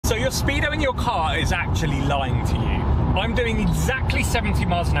So your speedo in your car is actually lying to you. I'm doing exactly 70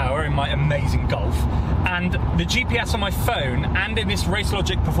 miles an hour in my amazing Golf, and the GPS on my phone and in this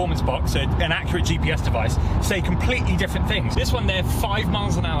RaceLogic performance box, so an accurate GPS device, say completely different things. This one, they're 5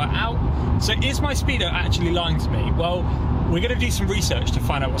 miles an hour out. So is my speedo actually lying to me? Well, we're going to do some research to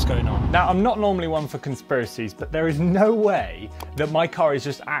find out what's going on. Now, I'm not normally one for conspiracies, but there is no way that my car is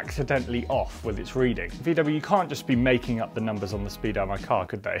just accidentally off with its reading. VW can't just be making up the numbers on the speedo of my car,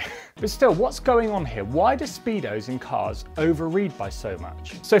 could they? But still, what's going on here? Why do speedos in cars overread by so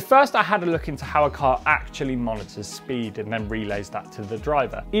much? So first, I had a look into how a car actually monitors speed and then relays that to the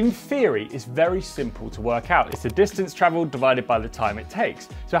driver. In theory, it's very simple to work out. It's the distance traveled divided by the time it takes.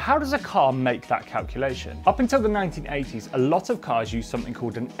 So how does a car make that calculation? Up until the 1980s, a lot of cars used something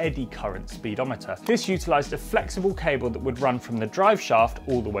called an eddy current speedometer. This utilized a flexible cable that would run from the drive shaft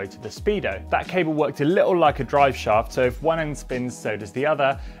all the way to the speedo. That cable worked a little like a drive shaft, so if one end spins, so does the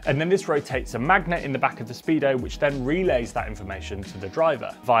other, and then this rotates a magnet in the back of the speedo, which then relays that information to the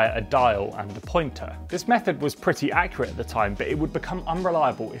driver via a dial and a pointer. This method was pretty accurate at the time, but it would become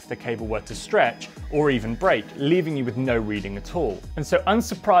unreliable if the cable were to stretch or even break, leaving you with no reading at all. And so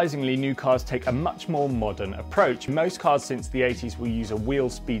unsurprisingly, new cars take a much more modern approach. Most cars since the 80s will use a wheel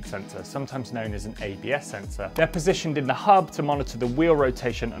speed sensor, sometimes known as an ABS sensor. They're positioned in the hub to monitor the wheel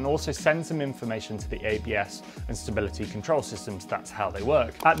rotation and also send some information to the ABS and stability control systems. That's how they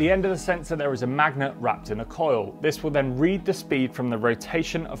work. At the end of the sensor, there is a magnet wrapped in a coil. This will then read the speed from the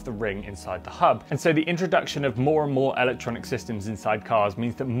rotation of the ring inside the hub. And so the introduction of more and more electronic systems inside cars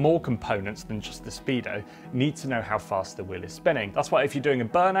means that more components than just the speedo need to know how fast the wheel is spinning. That's why if you're doing a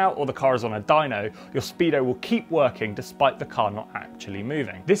burnout or the car is on a dyno, your speedo will keep working despite the car not actually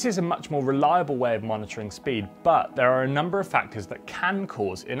moving. This is a much more reliable way of monitoring speed, but there are a number of factors that can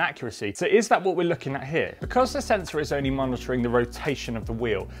cause inaccuracy. So is that what we're looking at here? Because the sensor is only monitoring the rotation of the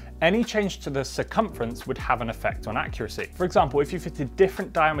wheel, any change to the circumference would have an effect on accuracy. For example, if you fitted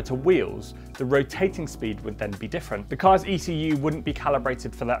different diameter wheels, the rotating speed would then be different. The car's ECU wouldn't be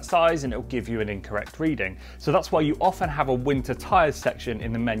calibrated for that size and it'll give you an incorrect reading. So that's why you often have a winter tyres section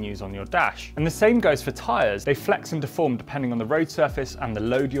in the menus on your dash. And the same goes for tyres. They flex and deform depending on the road surface and the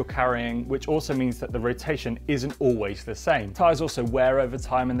load you're carrying, which also means that the rotation isn't always the same. Tyres also wear over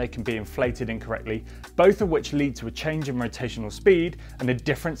time and they can be inflated incorrectly, both of which lead to a change in rotational speed and a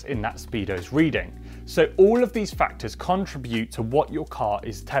difference in that speedo's reading. So all of these factors contribute to what your car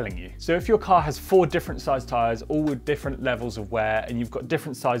is telling you. So if your car has 4 different size tyres, all with different levels of wear, and you've got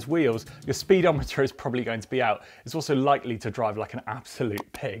different size wheels, your speedometer is probably going to be out. It's also likely to drive like an absolute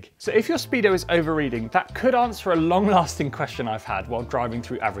pig. So if your speedo is overreading, that could answer a long-lasting question I've had while driving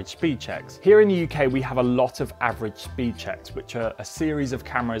through average speed checks. Here in the UK, we have a lot of average speed checks, which are a series of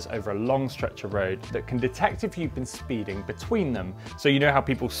cameras over a long stretch of road that can detect if you've been speeding between them. So you know how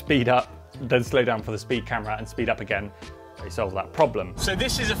people speed up, then slow down for the speed camera and speed up again. They solve that problem. So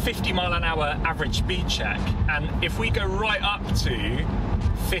this is a 50 mile an hour average speed check, and if we go right up to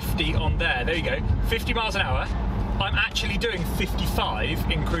 50 on there you go, 50 miles an hour, I'm actually doing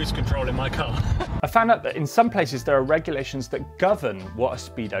 55 in cruise control in my car. I found out that in some places there are regulations that govern what a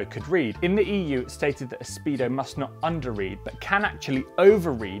speedo could read. In the EU, it's stated that a speedo must not underread, but can actually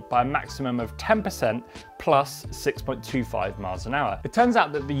overread by a maximum of 10% plus 6.25 miles an hour. It turns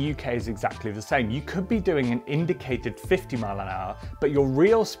out that the UK is exactly the same. You could be doing an indicated 50 mile an hour, but your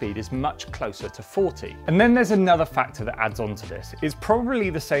real speed is much closer to 40. And then there's another factor that adds on to this. It's probably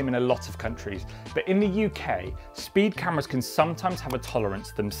the same in a lot of countries, but in the UK, speed cameras can sometimes have a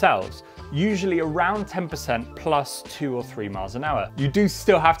tolerance themselves, usually around 10% plus 2 or 3 miles an hour. You do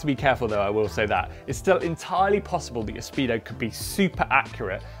still have to be careful though, I will say that. It's still entirely possible that your speedo could be super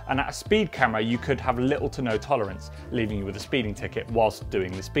accurate, and at a speed camera you could have little to no tolerance, leaving you with a speeding ticket whilst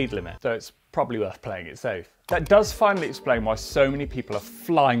doing the speed limit. So it's probably worth playing it safe. That does finally explain why so many people are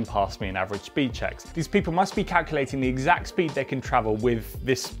flying past me in average speed checks. These people must be calculating the exact speed they can travel with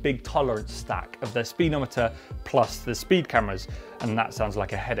this big tolerance stack of their speedometer plus the speed cameras, and that sounds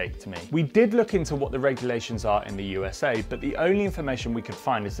like a headache to me. We did look into what the regulations are in the USA, but the only information we could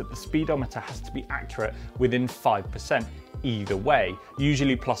find is that the speedometer has to be accurate within 5%. Either way,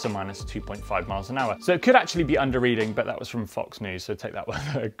 usually plus or minus 2.5 miles an hour. So it could actually be under reading, but that was from Fox News, so take that with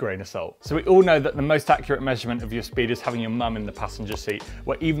a grain of salt. So we all know that the most accurate measurement of your speed is having your mum in the passenger seat,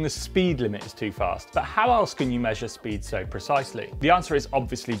 where even the speed limit is too fast. But how else can you measure speed so precisely? The answer is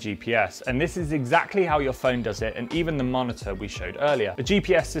obviously GPS, and this is exactly how your phone does it, and even the monitor we showed earlier. A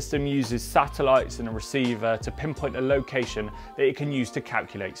GPS system uses satellites and a receiver to pinpoint a location that it can use to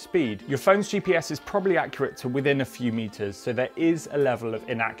calculate speed. Your phone's GPS is probably accurate to within a few meters, speedometers, so there is a level of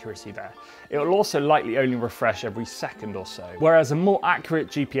inaccuracy there. It will also likely only refresh every second or so, whereas a more accurate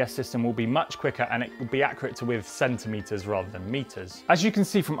GPS system will be much quicker and it will be accurate to with centimeters rather than meters. As you can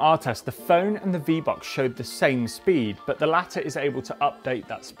see from our test, the phone and the V-Box showed the same speed, but the latter is able to update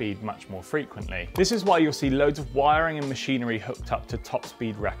that speed much more frequently. This is why you'll see loads of wiring and machinery hooked up to top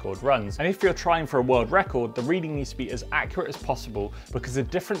speed record runs. And if you're trying for a world record, the reading needs to be as accurate as possible because a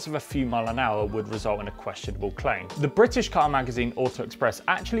difference of a few miles an hour would result in a questionable claim. The British car magazine Auto Express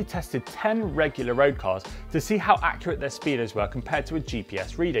actually tested 10 regular road cars to see how accurate their speedos were compared to a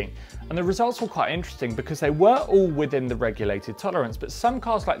GPS reading. And the results were quite interesting because they were all within the regulated tolerance, but some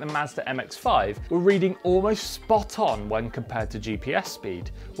cars like the Mazda MX-5 were reading almost spot on when compared to GPS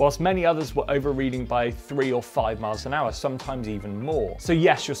speed, whilst many others were overreading by 3 or 5 miles an hour, sometimes even more. So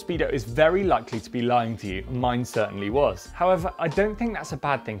yes, your Speedo is very likely to be lying to you. Mine certainly was. However, I don't think that's a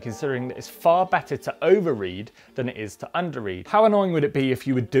bad thing considering that it's far better to overread than it is to underread. How annoying would it be if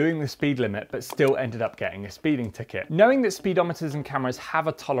you were doing the speed limit but still ended up getting a speeding ticket? Knowing that speedometers and cameras have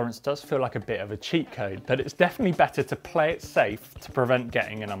a tolerance does feel like a bit of a cheat code, but it's definitely better to play it safe to prevent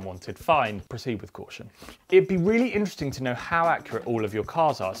getting an unwanted fine. Proceed with caution. It'd be really interesting to know how accurate all of your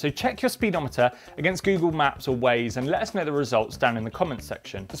cars are, so check your speedometer against Google Maps or Waze and let us know the results down in the comments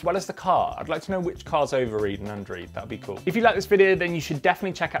section, as well as the car. I'd like to know which cars overread and underread. That'd be cool. If you like this video, then you should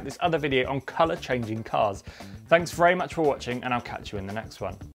definitely check out this other video on colour changing cars. Thanks very much for watching, and I'll catch you in the next one.